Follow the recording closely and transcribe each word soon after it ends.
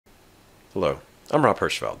Hello, I'm Rob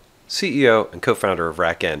Hirschfeld, CEO and co-founder of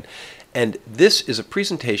RackN, and this is a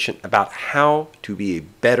presentation about how to be a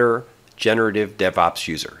better generative DevOps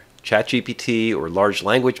user. ChatGPT, or large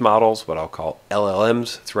language models, what I'll call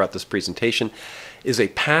LLMs throughout this presentation, is a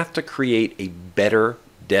path to create a better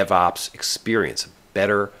DevOps experience, a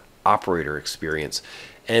better operator experience.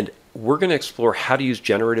 And we're going to explore how to use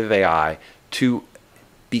generative AI to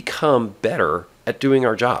become better at doing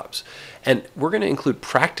our jobs. And we're going to include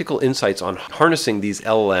practical insights on harnessing these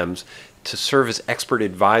LLMs to serve as expert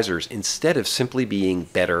advisors instead of simply being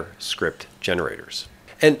better script generators.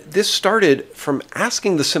 And this started from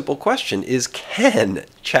asking the simple question, can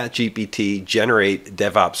ChatGPT generate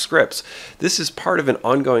DevOps scripts? This is part of an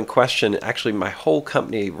ongoing question. Actually, my whole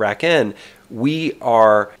company, RackN, we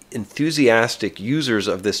are enthusiastic users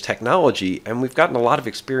of this technology, and we've gotten a lot of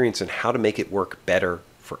experience in how to make it work better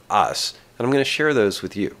for us. And I'm going to share those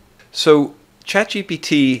with you. So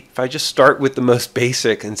ChatGPT, if I just start with the most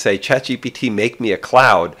basic and say, ChatGPT, make me a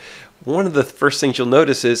cloud, one of the first things you'll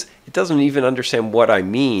notice is it doesn't even understand what I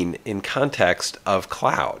mean in context of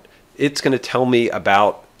cloud. It's going to tell me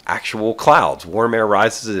about actual clouds. Warm Air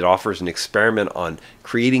Rises, it offers an experiment on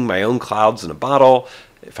creating my own clouds in a bottle.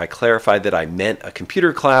 If I clarify that I meant a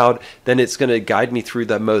computer cloud, then it's going to guide me through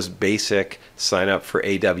the most basic sign up for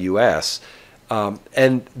AWS.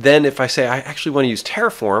 And then if I say I actually want to use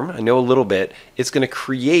Terraform, I know a little bit, it's going to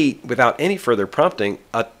create, without any further prompting,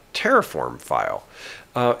 a Terraform file.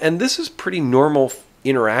 And this is pretty normal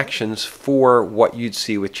interactions for what you'd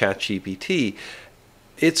see with ChatGPT.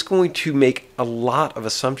 It's going to make a lot of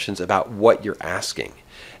assumptions about what you're asking.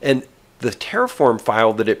 And the Terraform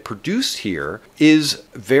file that it produced here is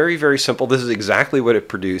very, very simple. This is exactly what it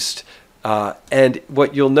produced. And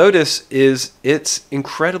what you'll notice is it's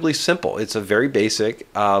incredibly simple. It's a very basic,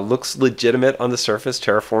 looks legitimate on the surface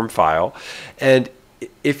Terraform file. And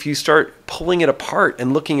if you start pulling it apart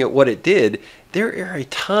and looking at what it did, there are a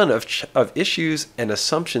ton of issues and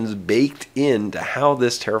assumptions baked into how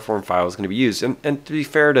this Terraform file is going to be used. And to be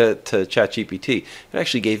fair to ChatGPT, it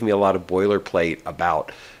actually gave me a lot of boilerplate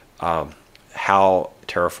about how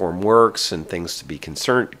Terraform works and things to be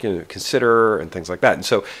consider and things like that. And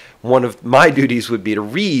so one of my duties would be to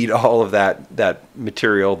read all of that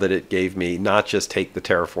material that it gave me, not just take the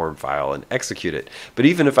Terraform file and execute it. But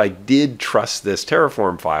even if I did trust this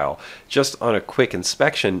Terraform file, just on a quick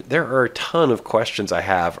inspection, there are a ton of questions I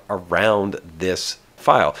have around this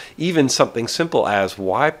file. Even something simple as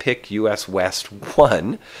why pick US West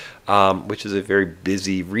 1, which is a very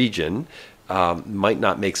busy region, might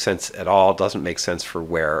not make sense at all, doesn't make sense for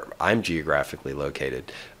where I'm geographically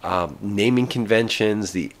located. Naming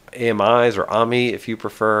conventions, the AMIs or AMI if you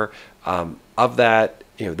prefer, of that,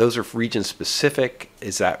 those are region specific.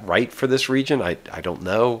 Is that right for this region? I don't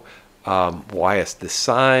know. Why is this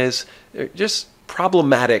size? Just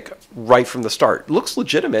problematic right from the start. Looks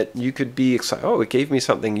legitimate. You could be excited, oh, it gave me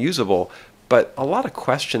something usable, but a lot of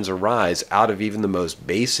questions arise out of even the most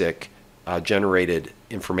basic generated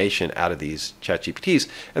information out of these ChatGPTs.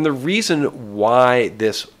 And the reason why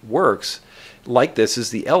this works like this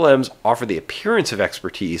is the LLMs offer the appearance of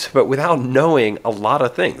expertise, but without knowing a lot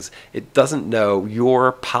of things. It doesn't know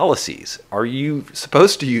your policies. Are you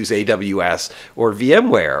supposed to use AWS or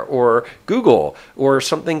VMware or Google or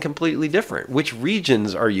something completely different? Which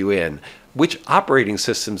regions are you in? Which operating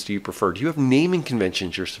systems do you prefer? Do you have naming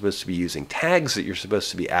conventions you're supposed to be using? Tags that you're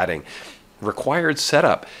supposed to be adding? Required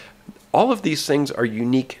setup? All of these things are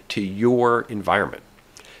unique to your environment.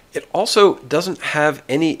 It also doesn't have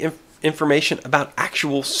any information about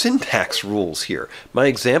actual syntax rules here. My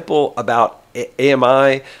example about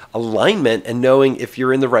AMI alignment and knowing if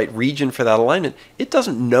you're in the right region for that alignment, it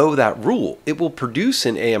doesn't know that rule. It will produce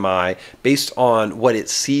an AMI based on what it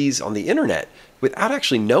sees on the internet without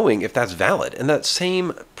actually knowing if that's valid. And that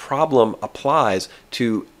same problem applies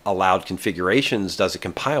to allowed configurations. Does it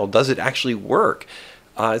compile? Does it actually work?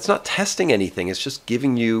 It's not testing anything. It's just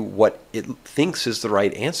giving you what it thinks is the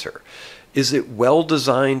right answer. Is it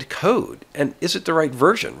well-designed code? And is it the right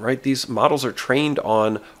version, right? These models are trained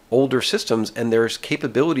on older systems, and there's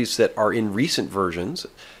capabilities that are in recent versions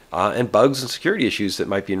and bugs and security issues that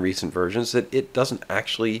might be in recent versions that it doesn't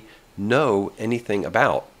actually know anything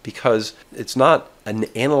about, because it's not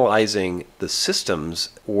analyzing the systems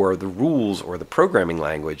or the rules or the programming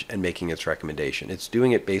language and making its recommendation. It's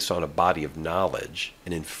doing it based on a body of knowledge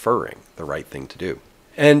and inferring the right thing to do.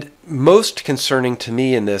 And most concerning to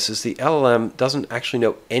me in this is the LLM doesn't actually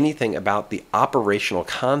know anything about the operational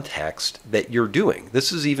context that you're doing.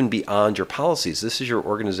 This is even beyond your policies. This is your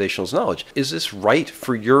organizational knowledge. Is this right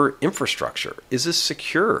for your infrastructure? Is this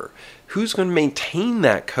secure? Who's going to maintain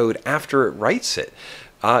that code after it writes it?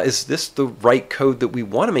 Is this the right code that we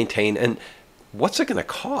want to maintain? And what's it going to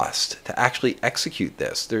cost to actually execute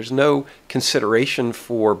this? There's no consideration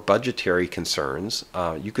for budgetary concerns.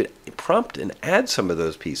 You could prompt and add some of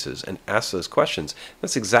those pieces and ask those questions.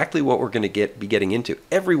 That's exactly what we're going to be getting into.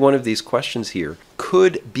 Every one of these questions here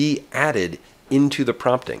could be added into the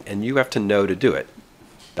prompting, and you have to know to do it.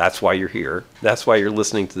 That's why you're here. That's why you're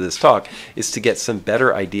listening to this talk, is to get some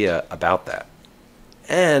better idea about that.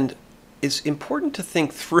 And it's important to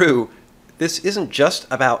think through, this isn't just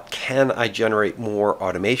about, can I generate more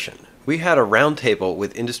automation? We had a roundtable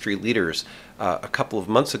with industry leaders a couple of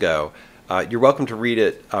months ago. You're welcome to read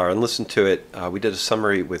it and listen to it. We did a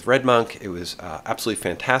summary with RedMonk. It was absolutely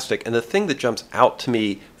fantastic. And the thing that jumps out to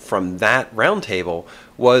me from that roundtable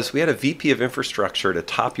was we had a VP of infrastructure at a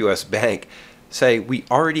top US bank say, we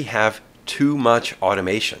already have too much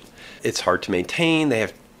automation. It's hard to maintain. They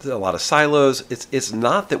have a lot of silos. It's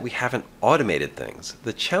not that we haven't automated things.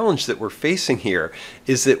 The challenge that we're facing here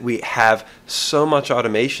is that we have so much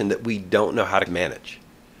automation that we don't know how to manage.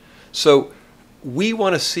 So we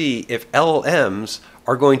want to see if LLMs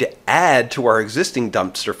are going to add to our existing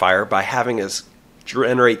dumpster fire by having us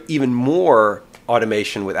generate even more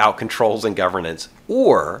automation without controls and governance,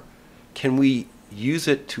 or can we use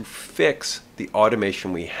it to fix the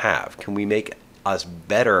automation we have? Can we make us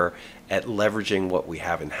better at leveraging what we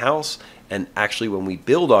have in-house, and actually when we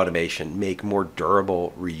build automation, make more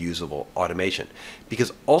durable, reusable automation?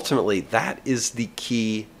 Because ultimately that is the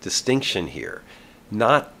key distinction here,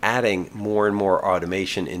 not adding more and more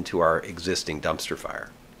automation into our existing dumpster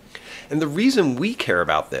fire. And the reason we care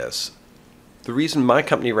about this, the reason my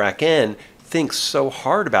company RackN thinks so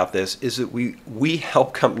hard about this, is that we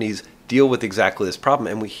help companies deal with exactly this problem,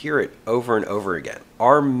 and we hear it over and over again.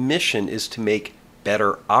 Our mission is to make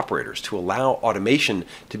better operators, to allow automation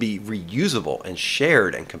to be reusable and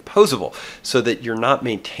shared and composable, so that you're not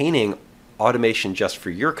maintaining automation just for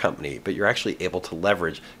your company, but you're actually able to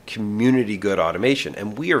leverage community good automation.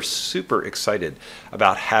 And we are super excited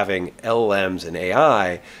about having LLMs and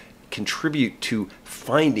AI contribute to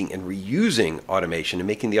finding and reusing automation and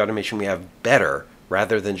making the automation we have better,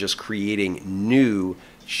 rather than just creating new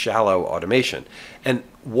shallow automation. And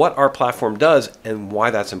what our platform does, and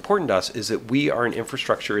why that's important to us, is that we are an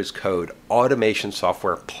infrastructure as code automation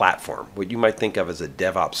software platform, what you might think of as a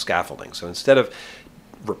DevOps scaffolding. So instead of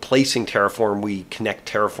replacing Terraform, we connect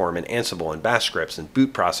Terraform and Ansible and Bash scripts and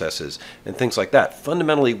boot processes and things like that.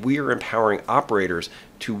 Fundamentally, we are empowering operators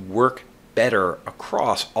to work better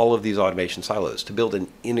across all of these automation silos to build an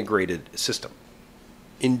integrated system.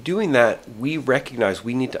 In doing that, we recognize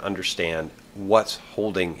we need to understand what's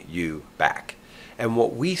holding you back. And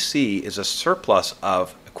what we see is a surplus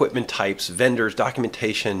of equipment types, vendors,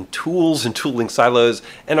 documentation, tools and tooling silos,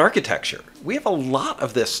 and architecture. We have a lot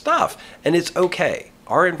of this stuff, and it's okay.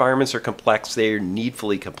 Our environments are complex, they are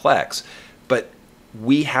needfully complex, but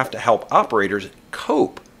we have to help operators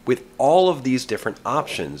cope with all of these different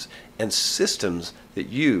options and systems that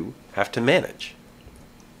you have to manage.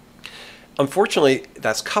 Unfortunately,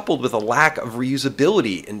 that's coupled with a lack of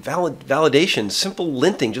reusability and validation, simple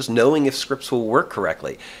linting, just knowing if scripts will work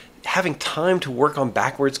correctly, having time to work on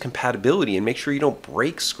backwards compatibility and make sure you don't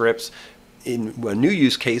break scripts in a new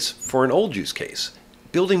use case for an old use case,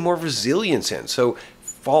 building more resilience in so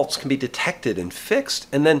faults can be detected and fixed,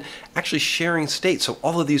 and then actually sharing state so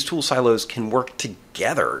all of these tool silos can work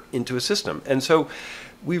together into a system. And so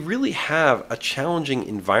we really have a challenging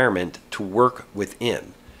environment to work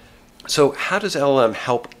within. So how does LLM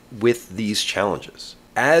help with these challenges?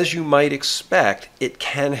 As you might expect, it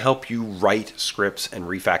can help you write scripts and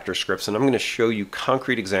refactor scripts, and I'm going to show you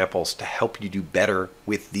concrete examples to help you do better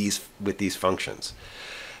with these functions.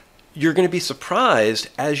 You're going to be surprised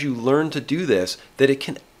as you learn to do this that it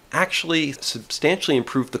can actually substantially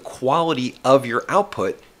improve the quality of your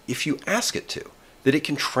output if you ask it to. That it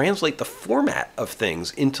can translate the format of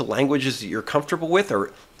things into languages that you're comfortable with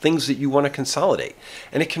or things that you want to consolidate.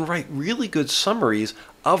 And it can write really good summaries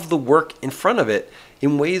of the work in front of it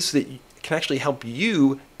in ways that can actually help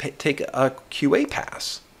you take a QA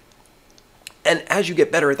pass. And as you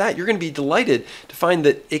get better at that, you're going to be delighted to find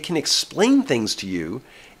that it can explain things to you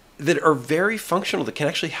that are very functional, that can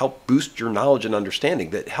actually help boost your knowledge and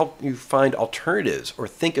understanding, that help you find alternatives or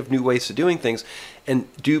think of new ways of doing things and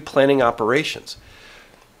do planning operations.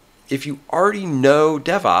 If you already know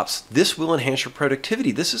DevOps, this will enhance your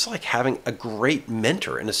productivity. This is like having a great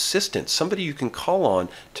mentor, an assistant, somebody you can call on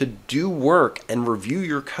to do work and review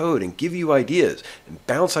your code and give you ideas and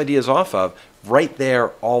bounce ideas off of right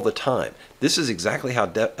there all the time. This is exactly how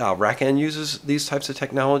RackN uses these types of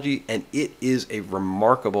technology, and it is a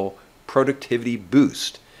remarkable productivity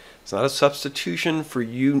boost It's not a substitution for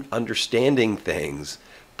you understanding things,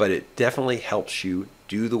 but it definitely helps you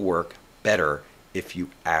do the work better if you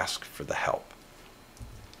ask for the help.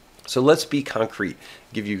 So let's be concrete,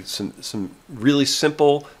 give you some really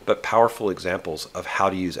simple but powerful examples of how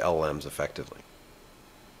to use LLMs effectively.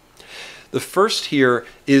 The first here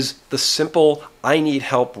is the simple, I need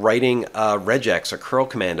help writing a regex, a curl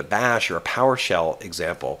command, a bash, or a PowerShell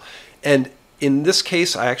example. And in this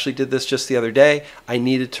case, I actually did this just the other day. I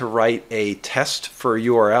needed to write a test for a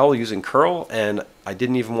URL using curl, and I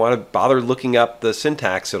didn't even want to bother looking up the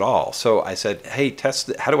syntax at all. So I said, hey,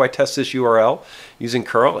 how do I test this URL using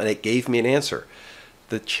curl? And it gave me an answer.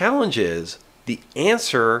 The challenge is the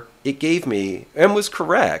answer it gave me, and was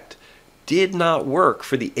correct, did not work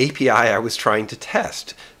for the API I was trying to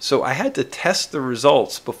test. So I had to test the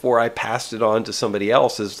results before I passed it on to somebody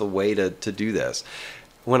else as the way to do this.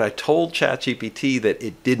 When I told ChatGPT that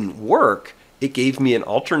it didn't work, it gave me an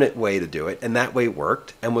alternate way to do it, and that way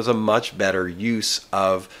worked and was a much better use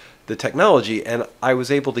of the technology, and I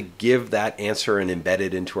was able to give that answer and embed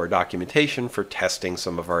it into our documentation for testing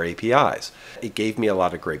some of our APIs. It gave me a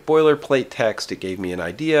lot of great boilerplate text. It gave me an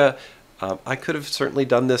idea. I could have certainly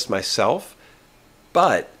done this myself,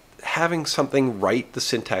 but having something write the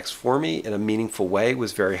syntax for me in a meaningful way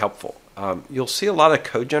was very helpful. You'll see a lot of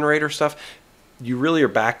code generator stuff. You really are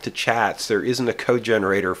back to chats. There isn't a code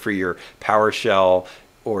generator for your PowerShell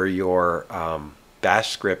or your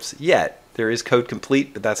bash scripts yet. There is code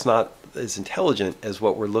complete, but that's not as intelligent as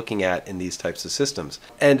what we're looking at in these types of systems.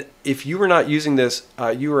 And if you were not using this,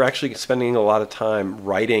 you were actually spending a lot of time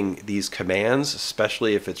writing these commands,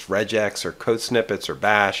 especially if it's regex or code snippets or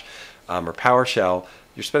bash or PowerShell.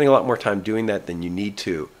 You're spending a lot more time doing that than you need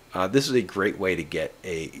to. This is a great way to get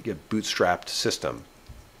a bootstrapped system.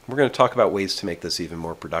 We're going to talk about ways to make this even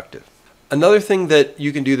more productive. Another thing that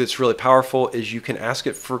you can do that's really powerful is you can ask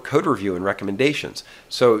it for code review and recommendations.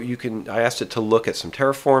 So I asked it to look at some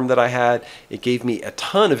Terraform that I had. It gave me a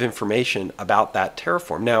ton of information about that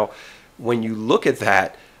Terraform. Now, when you look at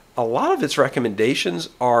that, a lot of its recommendations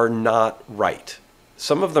are not right.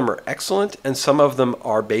 Some of them are excellent, and some of them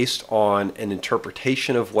are based on an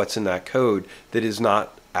interpretation of what's in that code that is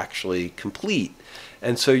not actually complete.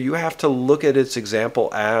 And so you have to look at its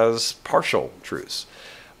example as partial truths.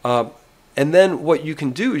 And then what you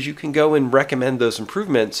can do is you can go and recommend those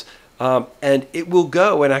improvements, and it will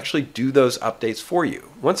go and actually do those updates for you.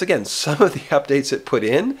 Once again, some of the updates it put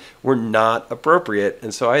in were not appropriate,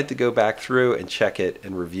 and so I had to go back through and check it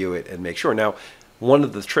and review it and make sure. Now, one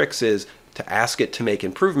of the tricks is to ask it to make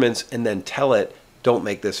improvements and then tell it, don't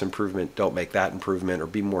make this improvement, don't make that improvement, or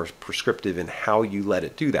be more prescriptive in how you let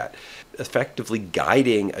it do that. Effectively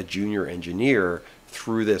guiding a junior engineer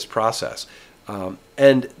through this process.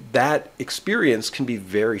 And that experience can be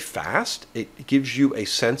very fast. It gives you a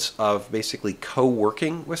sense of basically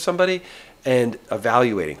co-working with somebody and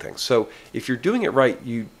evaluating things. So if you're doing it right,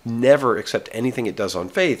 you never accept anything it does on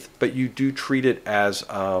faith, but you do treat it as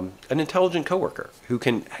an intelligent coworker who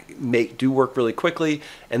can do work really quickly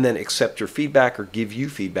and then accept your feedback or give you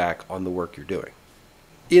feedback on the work you're doing.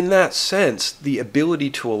 In that sense, the ability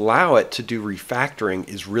to allow it to do refactoring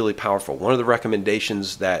is really powerful. One of the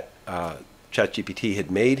recommendations that ChatGPT had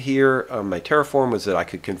made here on my Terraform was that I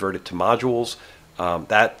could convert it to modules.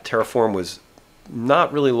 That Terraform was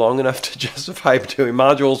not really long enough to justify doing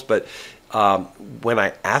modules, but when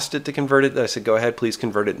I asked it to convert it, I said, go ahead, please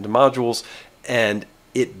convert it into modules, and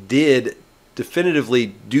it did definitively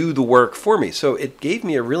do the work for me. So it gave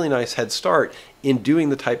me a really nice head start in doing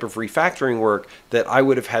the type of refactoring work that I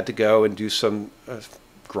would have had to go and do some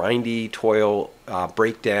grindy toil,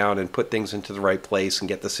 break down and put things into the right place and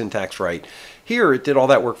get the syntax right. Here, it did all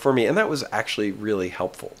that work for me, and that was actually really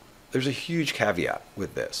helpful. There's a huge caveat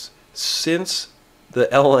with this. Since the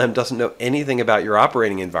LLM doesn't know anything about your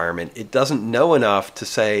operating environment, it doesn't know enough to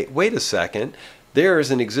say, wait a second, there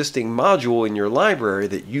is an existing module in your library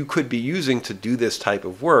that you could be using to do this type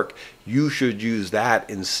of work. You should use that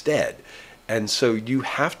instead. And so you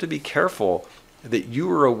have to be careful that you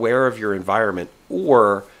are aware of your environment,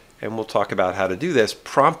 or, and we'll talk about how to do this,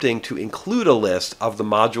 prompting to include a list of the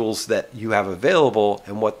modules that you have available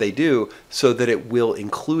and what they do so that it will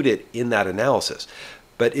include it in that analysis.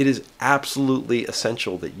 But it is absolutely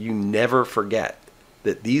essential that you never forget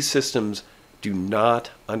that these systems do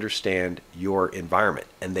not understand your environment,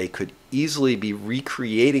 and they could easily be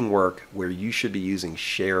recreating work where you should be using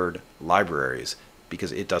shared libraries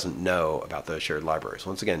because it doesn't know about those shared libraries.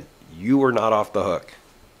 Once again, you are not off the hook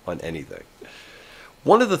on anything.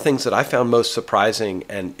 One of the things that I found most surprising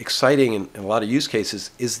and exciting in a lot of use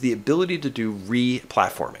cases is the ability to do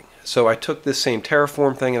re-platforming. So I took this same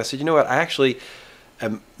Terraform thing and I said, you know what, I actually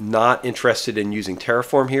am not interested in using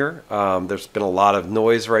Terraform here. There's been a lot of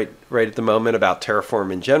noise right at the moment about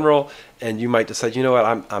Terraform in general, and you might decide, you know what,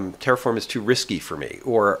 Terraform is too risky for me,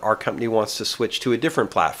 or our company wants to switch to a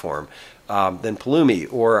different platform than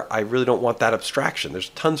Pulumi, or I really don't want that abstraction. There's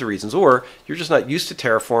tons of reasons. Or you're just not used to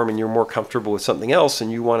Terraform and you're more comfortable with something else,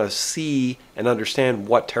 and you want to see and understand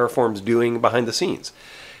what Terraform's doing behind the scenes.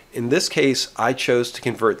 In this case, I chose to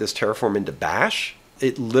convert this Terraform into Bash.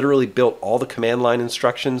 It literally built all the command line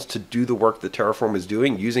instructions to do the work that Terraform was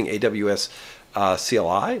doing using AWS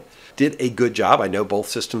CLI. Did a good job. I know both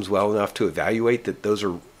systems well enough to evaluate that those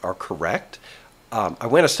are correct. I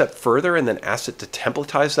went a step further and then asked it to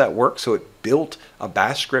templatize that work. So it built a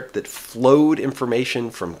Bash script that flowed information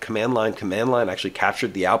from command line, actually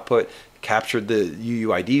captured the output, captured the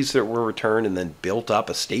UUIDs that were returned, and then built up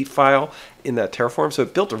a state file in that Terraform. So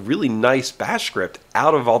it built a really nice Bash script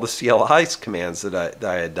out of all the CLI commands that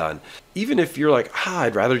I had done. Even if you're like,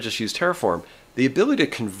 I'd rather just use Terraform, the ability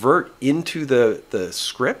to convert into the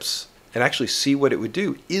scripts and actually see what it would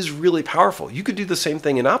do is really powerful. You could do the same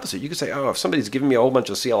thing in opposite. You could say, if somebody's giving me a whole bunch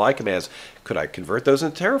of CLI commands, could I convert those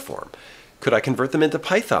into Terraform? Could I convert them into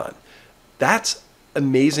Python? That's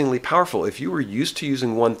amazingly powerful. If you were used to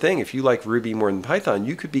using one thing, if you like Ruby more than Python,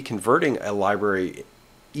 you could be converting a library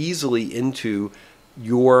easily into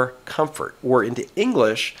your comfort or into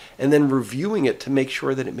English and then reviewing it to make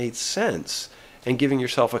sure that it made sense and giving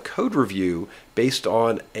yourself a code review based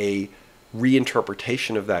on a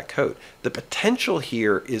reinterpretation of that code. The potential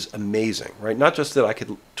here is amazing, right? Not just that I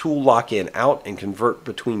could tool lock in out and convert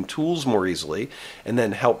between tools more easily and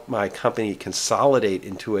then help my company consolidate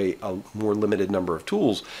into a more limited number of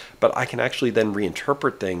tools, but I can actually then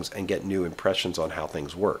reinterpret things and get new impressions on how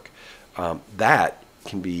things work. That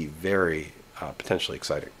can be very potentially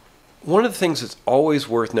exciting. One of the things that's always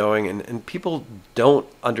worth knowing, and people don't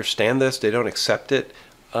understand this, they don't accept it,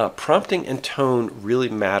 prompting and tone really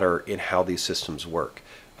matter in how these systems work.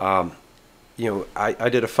 I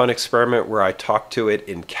did a fun experiment where I talked to it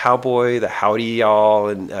in Cowboy, the howdy y'all,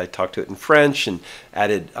 and I talked to it in French and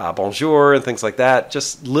added bonjour and things like that.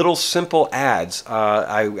 Just little simple ads.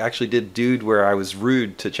 I actually did dude where I was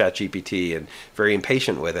rude to ChatGPT and very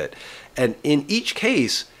impatient with it. And in each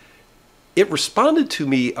case, it responded to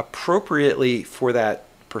me appropriately for that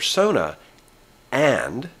persona,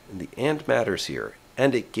 and the and matters here,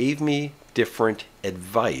 and it gave me different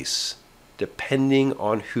advice depending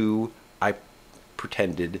on who I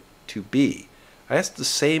pretended to be. I asked the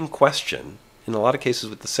same question, in a lot of cases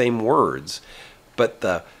with the same words, but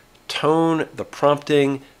the tone, the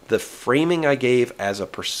prompting, the framing I gave as a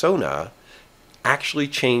persona actually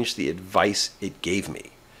changed the advice it gave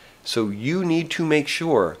me. So you need to make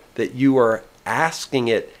sure that you are asking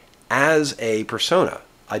it as a persona,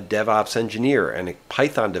 a DevOps engineer and a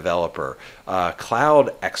Python developer, a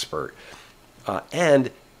cloud expert.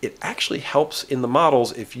 And it actually helps in the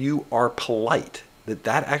models if you are polite,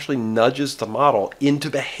 that actually nudges the model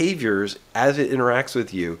into behaviors as it interacts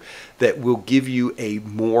with you that will give you a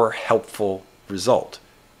more helpful result.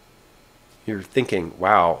 You're thinking,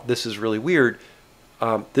 wow, this is really weird.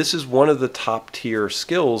 This is one of the top tier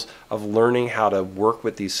skills of learning how to work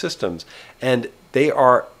with these systems. And they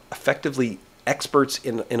are effectively experts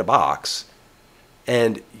in a box.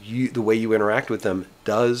 And the way you interact with them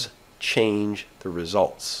does change the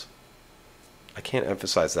results. I can't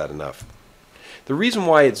emphasize that enough. The reason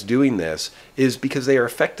why it's doing this is because they are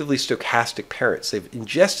effectively stochastic parrots. They've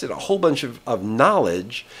ingested a whole bunch of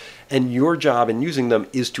knowledge, and your job in using them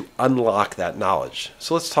is to unlock that knowledge.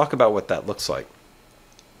 So let's talk about what that looks like.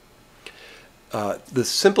 The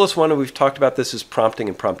simplest one, and we've talked about this, is prompting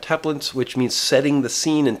and prompt templates, which means setting the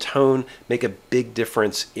scene and tone make a big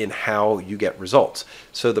difference in how you get results.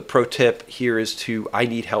 So the pro tip here is I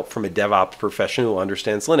need help from a DevOps professional who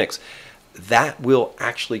understands Linux. That will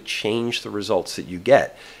actually change the results that you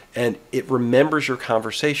get. And it remembers your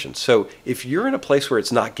conversation. So if you're in a place where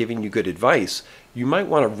it's not giving you good advice, you might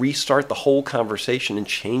want to restart the whole conversation and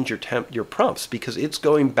change your prompts, because it's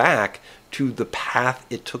going back to the path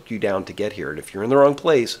it took you down to get here. And if you're in the wrong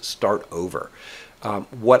place, start over.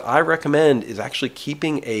 What I recommend is actually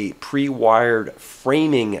keeping a pre-wired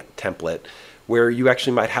framing template where you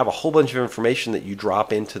actually might have a whole bunch of information that you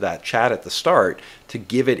drop into that chat at the start to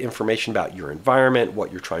give it information about your environment, what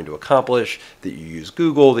you're trying to accomplish, that you use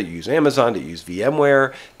Google, that you use Amazon, that you use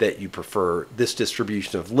VMware, that you prefer this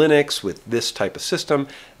distribution of Linux with this type of system.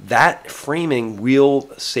 That framing will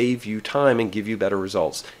save you time and give you better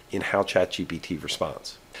results in how ChatGPT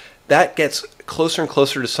responds. That gets closer and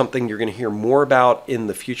closer to something you're going to hear more about in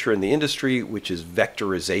the future in the industry, which is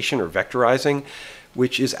vectorization or vectorizing,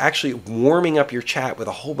 which is actually warming up your chat with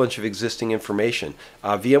a whole bunch of existing information.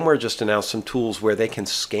 VMware just announced some tools where they can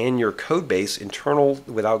scan your code base internal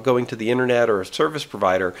without going to the internet or a service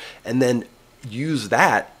provider, and then use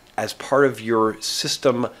that as part of your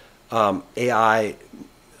system AI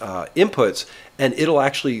inputs, and it'll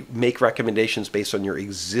actually make recommendations based on your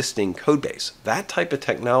existing code base. That type of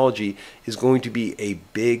technology is going to be a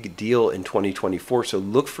big deal in 2024. So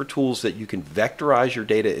look for tools that you can vectorize your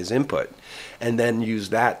data as input and then use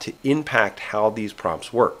that to impact how these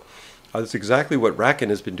prompts work. That's exactly what RackN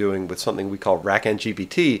has been doing with something we call RackN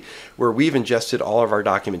GPT, where we've ingested all of our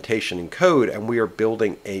documentation and code, and we are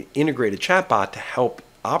building an integrated chatbot to help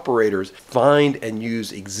operators find and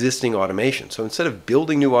use existing automation. So instead of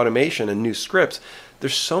building new automation and new scripts,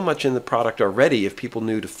 there's so much in the product already. If people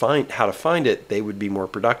knew how to find it, they would be more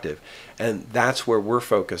productive. And that's where we're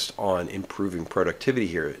focused on improving productivity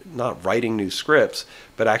here, not writing new scripts,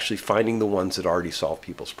 but actually finding the ones that already solve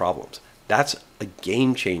people's problems. That's a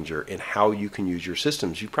game changer in how you can use your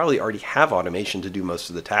systems. You probably already have automation to do most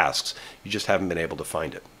of the tasks. You just haven't been able to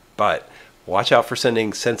find it. But watch out for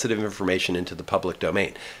sending sensitive information into the public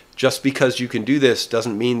domain. Just because you can do this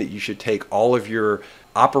doesn't mean that you should take all of your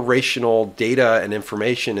operational data and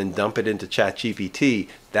information and dump it into ChatGPT.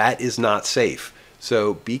 That is not safe.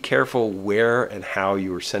 So be careful where and how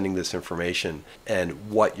you are sending this information and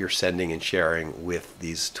what you're sending and sharing with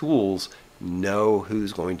these tools. Know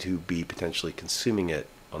who's going to be potentially consuming it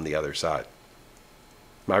on the other side.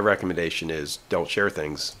 My recommendation is don't share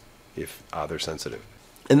things if they're sensitive.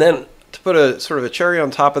 And then to put a sort of a cherry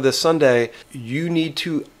on top of this sundae, you need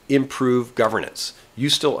to improve governance. You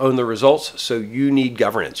still own the results, so you need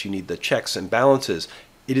governance. You need the checks and balances.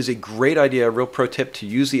 It is a great idea, a real pro tip, to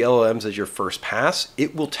use the LLMs as your first pass.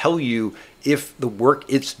 It will tell you if the work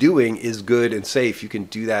it's doing is good and safe. You can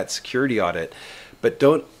do that security audit, but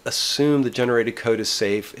don't assume the generated code is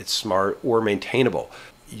safe, it's smart, or maintainable.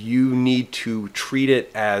 You need to treat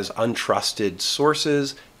it as untrusted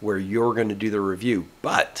sources where you're going to do the review,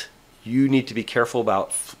 but you need to be careful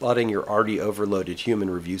about flooding your already overloaded human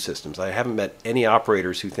review systems. I haven't met any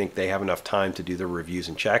operators who think they have enough time to do their reviews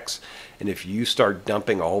and checks. And if you start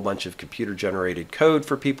dumping a whole bunch of computer-generated code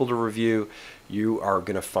for people to review, you are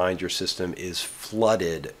going to find your system is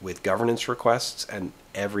flooded with governance requests and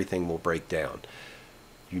everything will break down.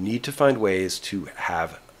 You need to find ways to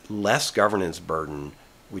have less governance burden,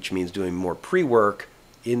 which means doing more pre-work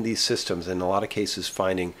in these systems, in a lot of cases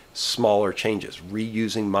finding smaller changes,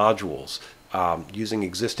 reusing modules, using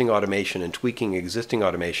existing automation and tweaking existing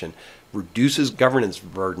automation reduces governance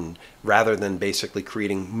burden rather than basically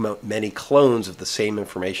creating many clones of the same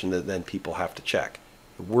information that then people have to check.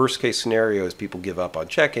 The worst case scenario is people give up on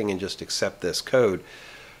checking and just accept this code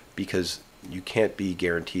because you can't be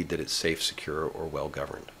guaranteed that it's safe, secure, or well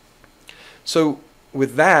governed. So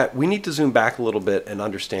with that, we need to zoom back a little bit and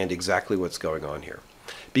understand exactly what's going on here.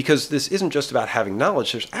 Because this isn't just about having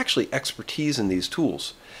knowledge, there's actually expertise in these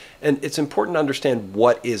tools. And it's important to understand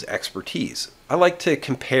what is expertise. I like to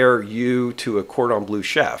compare you to a cordon bleu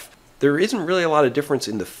chef. There isn't really a lot of difference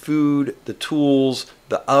in the food, the tools,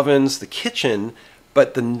 the ovens, the kitchen,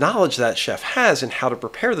 but the knowledge that chef has in how to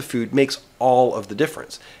prepare the food makes all of the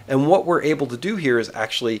difference. And what we're able to do here is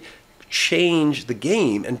actually change the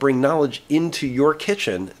game and bring knowledge into your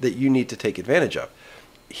kitchen that you need to take advantage of.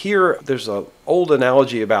 Here, there's an old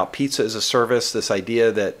analogy about pizza as a service, this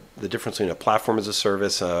idea that the difference between a platform as a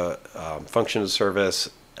service, a function as a service,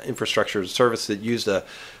 infrastructure as a service, that used a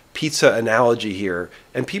pizza analogy here.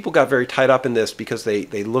 And people got very tied up in this because they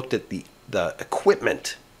looked at the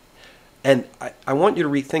equipment. And I want you to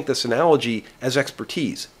rethink this analogy as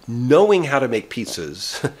expertise. Knowing how to make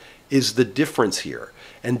pizzas is the difference here.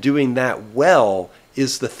 And doing that well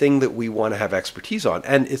is the thing that we want to have expertise on.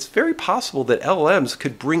 And it's very possible that LLMs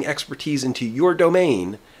could bring expertise into your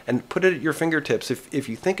domain and put it at your fingertips, if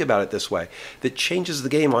you think about it this way, that changes the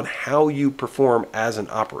game on how you perform as an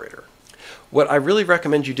operator. What I really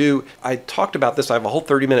recommend you do, I talked about this, I have a whole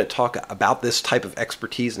 30-minute talk about this type of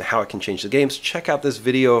expertise and how it can change the games. Check out this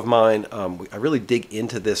video of mine. I really dig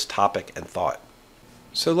into this topic and thought.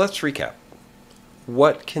 So let's recap.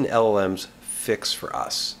 What can LLMs fix for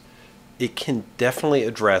us? It can definitely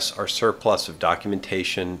address our surplus of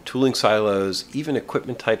documentation, tooling silos, even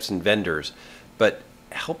equipment types and vendors, but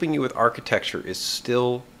helping you with architecture is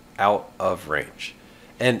still out of range.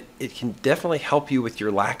 And it can definitely help you with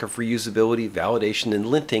your lack of reusability, validation, and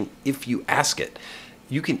linting if you ask it.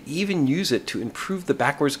 You can even use it to improve the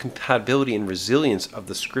backwards compatibility and resilience of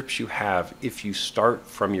the scripts you have if you start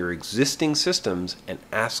from your existing systems and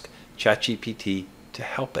ask ChatGPT to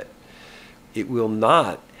help it. It will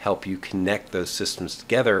not help you connect those systems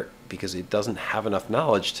together because it doesn't have enough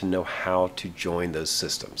knowledge to know how to join those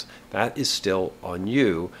systems. That is still on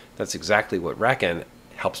you. That's exactly what RackN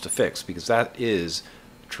helps to fix, because that is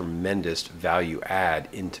tremendous value add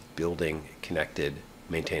into building connected,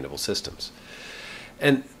 maintainable systems.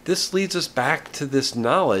 And this leads us back to this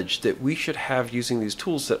knowledge that we should have using these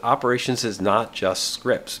tools, that operations is not just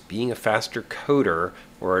scripts. Being a faster coder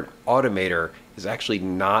or an automator is actually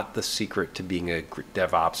not the secret to being a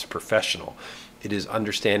DevOps professional. It is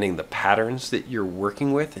understanding the patterns that you're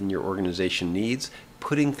working with and your organization needs,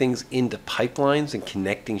 putting things into pipelines and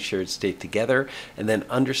connecting shared state together, and then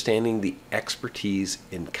understanding the expertise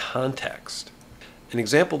in context. An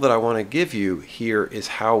example that I want to give you here is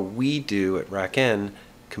how we do at RackN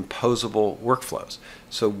composable workflows.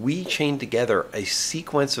 So we chain together a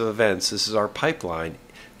sequence of events, this is our pipeline,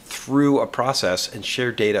 through a process and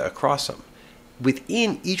share data across them.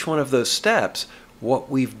 Within each one of those steps, what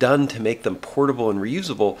we've done to make them portable and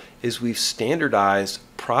reusable is we've standardized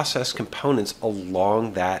process components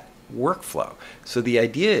along that workflow. So the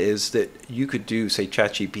idea is that you could do, say,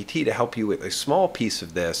 ChatGPT to help you with a small piece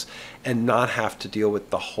of this and not have to deal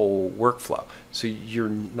with the whole workflow. So your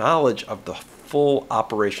knowledge of the full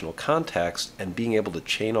operational context and being able to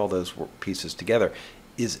chain all those pieces together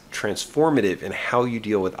is transformative in how you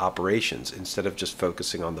deal with operations instead of just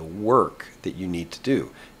focusing on the work that you need to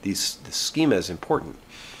do. The schema is important.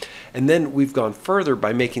 And then we've gone further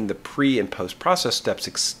by making the pre and post process steps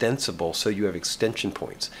extensible, so you have extension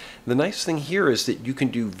points. The nice thing here is that you can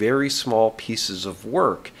do very small pieces of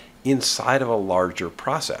work inside of a larger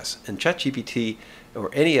process. And ChatGPT or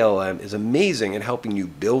any LLM is amazing at helping you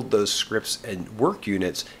build those scripts and work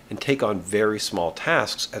units and take on very small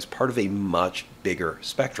tasks as part of a much bigger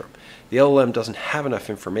spectrum. The LLM doesn't have enough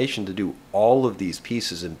information to do all of these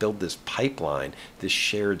pieces and build this pipeline, this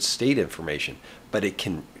shared state information, but it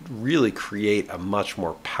can really create a much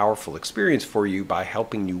more powerful experience for you by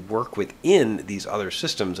helping you work within these other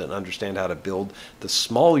systems and understand how to build the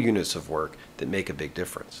small units of work that make a big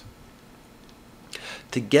difference.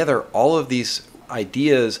 Together, all of these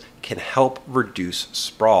ideas can help reduce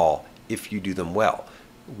sprawl if you do them well.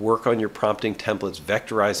 Work on your prompting templates,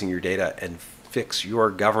 vectorizing your data, and fix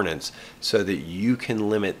your governance so that you can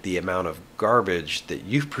limit the amount of garbage that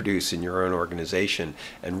you produce in your own organization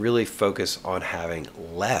and really focus on having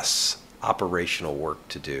less operational work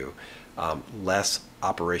to do, less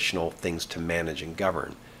operational things to manage and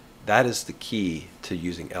govern. That is the key to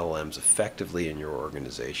using LLMs effectively in your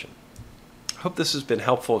organization. I hope this has been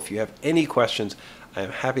helpful. If you have any questions, I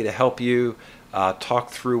am happy to help you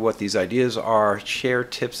talk through what these ideas are, share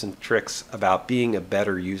tips and tricks about being a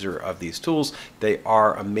better user of these tools. They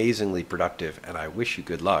are amazingly productive, and I wish you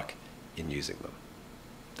good luck in using them.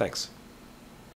 Thanks.